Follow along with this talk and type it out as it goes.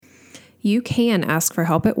You can ask for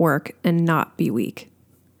help at work and not be weak.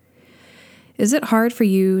 Is it hard for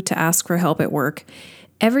you to ask for help at work?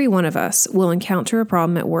 Every one of us will encounter a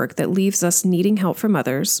problem at work that leaves us needing help from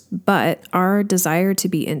others, but our desire to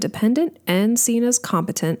be independent and seen as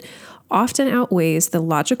competent often outweighs the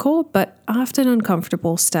logical but often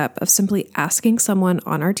uncomfortable step of simply asking someone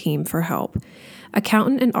on our team for help.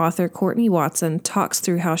 Accountant and author Courtney Watson talks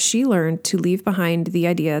through how she learned to leave behind the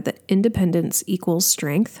idea that independence equals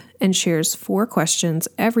strength and shares 4 questions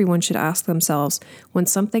everyone should ask themselves when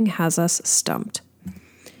something has us stumped.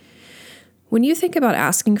 When you think about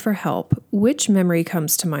asking for help, which memory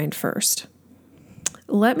comes to mind first?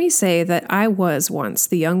 Let me say that I was once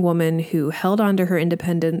the young woman who held on to her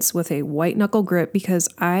independence with a white-knuckle grip because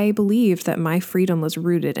I believed that my freedom was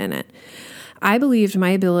rooted in it. I believed my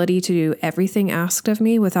ability to do everything asked of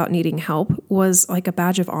me without needing help was like a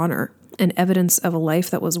badge of honor and evidence of a life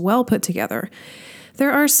that was well put together.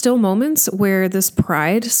 There are still moments where this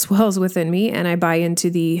pride swells within me and I buy into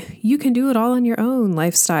the "you can do it all on your own"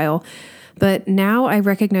 lifestyle. But now I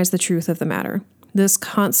recognize the truth of the matter. This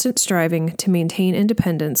constant striving to maintain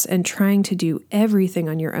independence and trying to do everything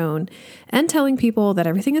on your own and telling people that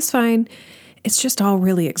everything is fine, it's just all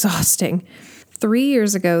really exhausting. 3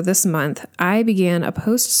 years ago this month, I began a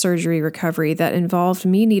post-surgery recovery that involved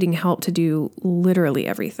me needing help to do literally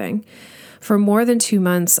everything. For more than 2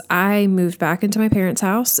 months, I moved back into my parents'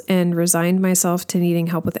 house and resigned myself to needing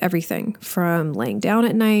help with everything, from laying down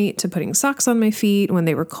at night to putting socks on my feet when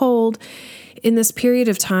they were cold. In this period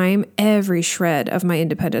of time, every shred of my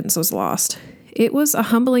independence was lost. It was a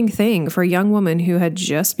humbling thing for a young woman who had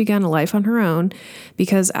just begun a life on her own,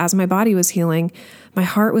 because as my body was healing, my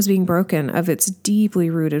heart was being broken of its deeply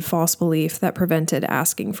rooted false belief that prevented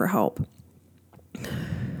asking for help.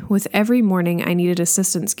 With every morning I needed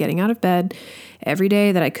assistance getting out of bed, every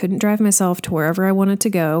day that I couldn't drive myself to wherever I wanted to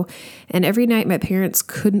go, and every night my parents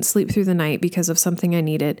couldn't sleep through the night because of something I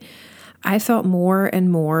needed, I felt more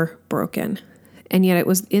and more broken. And yet it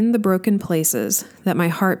was in the broken places that my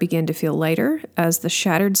heart began to feel lighter as the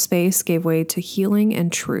shattered space gave way to healing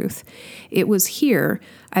and truth. It was here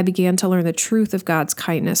I began to learn the truth of God's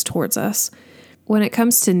kindness towards us. When it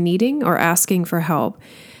comes to needing or asking for help,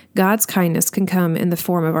 God's kindness can come in the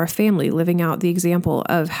form of our family living out the example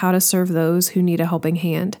of how to serve those who need a helping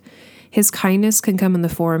hand. His kindness can come in the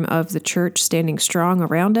form of the church standing strong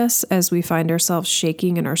around us as we find ourselves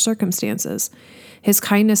shaking in our circumstances. His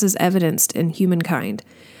kindness is evidenced in humankind.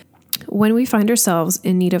 When we find ourselves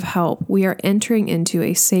in need of help, we are entering into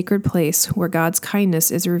a sacred place where God's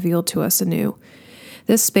kindness is revealed to us anew.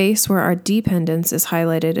 This space where our dependence is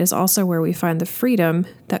highlighted is also where we find the freedom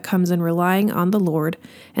that comes in relying on the Lord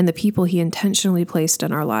and the people He intentionally placed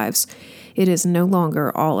in our lives. It is no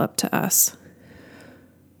longer all up to us.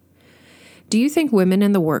 Do you think women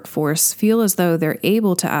in the workforce feel as though they're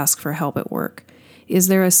able to ask for help at work? Is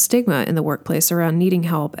there a stigma in the workplace around needing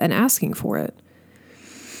help and asking for it?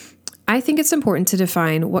 I think it's important to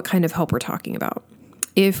define what kind of help we're talking about.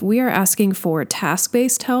 If we are asking for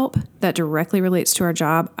task-based help that directly relates to our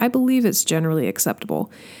job, I believe it's generally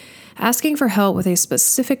acceptable. Asking for help with a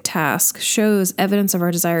specific task shows evidence of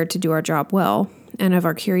our desire to do our job well and of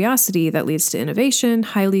our curiosity that leads to innovation,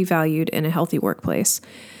 highly valued in a healthy workplace.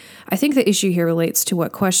 I think the issue here relates to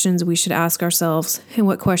what questions we should ask ourselves and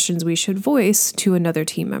what questions we should voice to another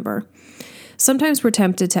team member. Sometimes we're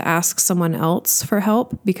tempted to ask someone else for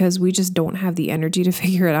help because we just don't have the energy to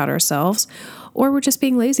figure it out ourselves, or we're just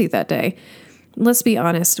being lazy that day. Let's be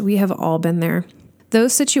honest, we have all been there.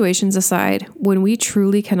 Those situations aside, when we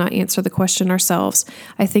truly cannot answer the question ourselves,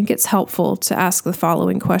 I think it's helpful to ask the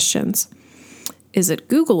following questions. Is it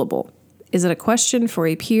Googleable? Is it a question for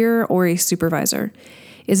a peer or a supervisor?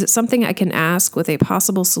 Is it something I can ask with a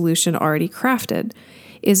possible solution already crafted?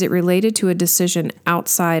 Is it related to a decision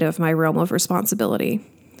outside of my realm of responsibility?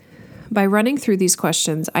 By running through these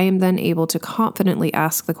questions, I am then able to confidently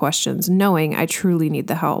ask the questions, knowing I truly need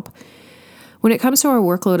the help. When it comes to our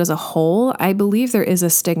workload as a whole, I believe there is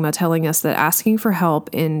a stigma telling us that asking for help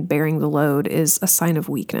in bearing the load is a sign of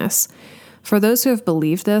weakness. For those who have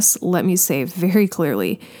believed this, let me say very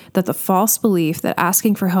clearly that the false belief that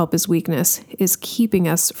asking for help is weakness is keeping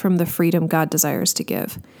us from the freedom God desires to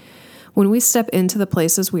give. When we step into the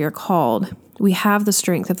places we are called, we have the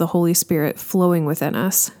strength of the Holy Spirit flowing within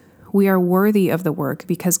us. We are worthy of the work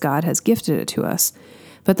because God has gifted it to us,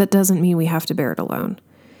 but that doesn't mean we have to bear it alone.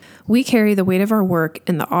 We carry the weight of our work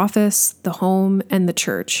in the office, the home, and the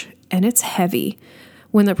church, and it's heavy.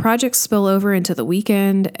 When the projects spill over into the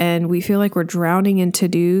weekend and we feel like we're drowning in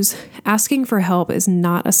to-dos, asking for help is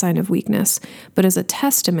not a sign of weakness, but is a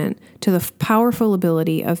testament to the powerful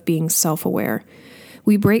ability of being self-aware.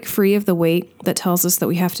 We break free of the weight that tells us that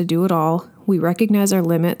we have to do it all. We recognize our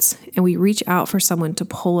limits, and we reach out for someone to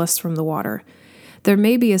pull us from the water. There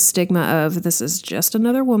may be a stigma of this is just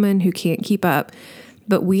another woman who can't keep up,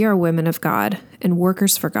 but we are women of God and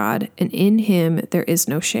workers for God, and in Him there is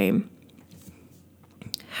no shame.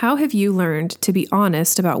 How have you learned to be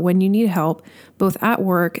honest about when you need help, both at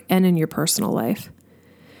work and in your personal life?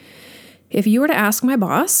 If you were to ask my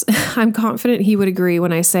boss, I'm confident he would agree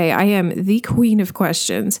when I say I am the queen of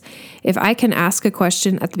questions. If I can ask a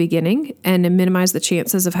question at the beginning and minimize the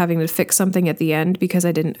chances of having to fix something at the end because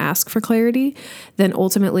I didn't ask for clarity, then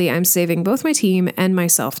ultimately I'm saving both my team and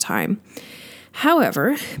myself time.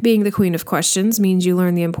 However, being the queen of questions means you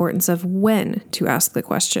learn the importance of when to ask the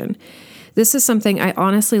question. This is something I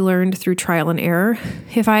honestly learned through trial and error.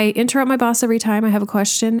 If I interrupt my boss every time I have a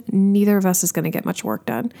question, neither of us is going to get much work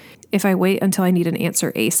done. If I wait until I need an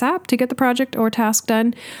answer ASAP to get the project or task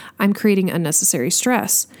done, I'm creating unnecessary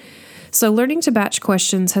stress. So learning to batch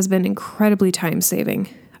questions has been incredibly time-saving.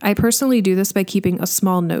 I personally do this by keeping a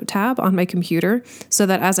small note tab on my computer so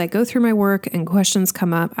that as I go through my work and questions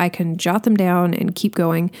come up, I can jot them down and keep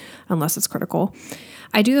going unless it's critical.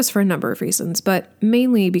 I do this for a number of reasons, but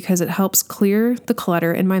mainly because it helps clear the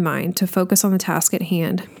clutter in my mind to focus on the task at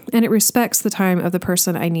hand, and it respects the time of the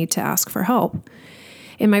person I need to ask for help.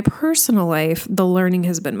 In my personal life, the learning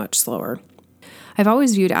has been much slower. I've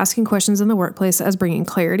always viewed asking questions in the workplace as bringing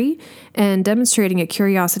clarity and demonstrating a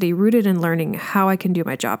curiosity rooted in learning how I can do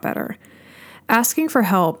my job better. Asking for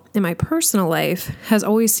help in my personal life has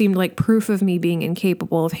always seemed like proof of me being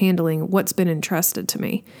incapable of handling what's been entrusted to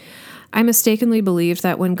me. I mistakenly believed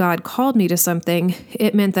that when God called me to something,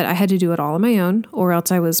 it meant that I had to do it all on my own, or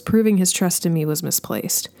else I was proving His trust in me was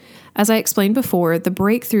misplaced. As I explained before, the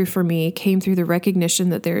breakthrough for me came through the recognition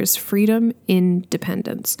that there is freedom in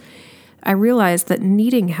dependence. I realized that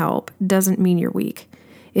needing help doesn't mean you're weak.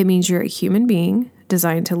 It means you're a human being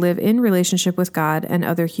designed to live in relationship with God and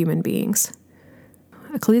other human beings.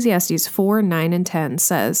 Ecclesiastes 4:9 and 10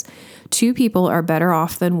 says, 2 people are better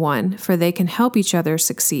off than one, for they can help each other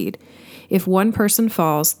succeed. If one person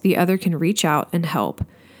falls, the other can reach out and help.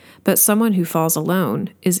 But someone who falls alone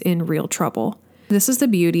is in real trouble. This is the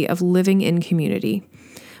beauty of living in community.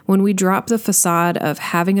 When we drop the facade of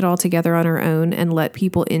having it all together on our own and let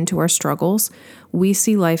people into our struggles, we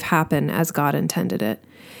see life happen as God intended it.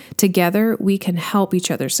 Together, we can help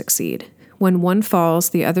each other succeed. When one falls,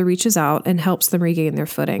 the other reaches out and helps them regain their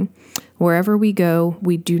footing. Wherever we go,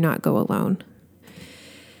 we do not go alone.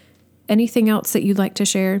 Anything else that you'd like to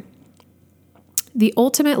share? The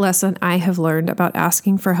ultimate lesson I have learned about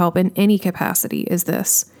asking for help in any capacity is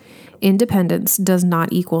this: independence does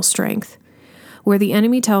not equal strength. Where the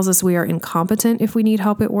enemy tells us we are incompetent if we need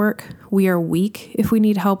help at work, we are weak if we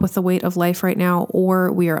need help with the weight of life right now,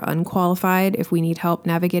 or we are unqualified if we need help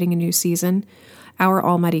navigating a new season, our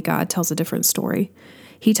Almighty God tells a different story.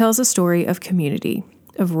 He tells a story of community,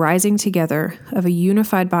 of rising together, of a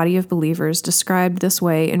unified body of believers described this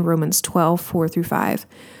way in Romans 12:4-5.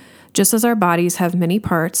 Just as our bodies have many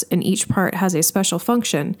parts and each part has a special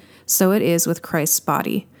function, so it is with Christ's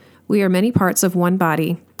body. We are many parts of one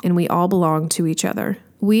body, and we all belong to each other.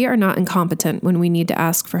 We are not incompetent when we need to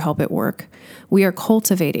ask for help at work. We are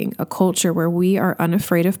cultivating a culture where we are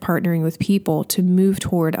unafraid of partnering with people to move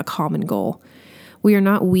toward a common goal. We are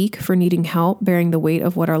not weak for needing help bearing the weight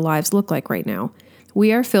of what our lives look like right now.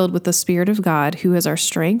 We are filled with the Spirit of God, who is our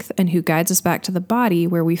strength and who guides us back to the body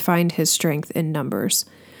where we find His strength in numbers.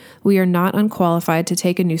 We are not unqualified to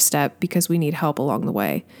take a new step because we need help along the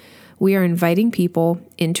way. We are inviting people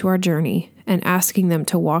into our journey and asking them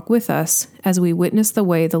to walk with us as we witness the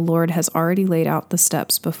way the Lord has already laid out the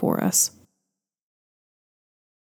steps before us.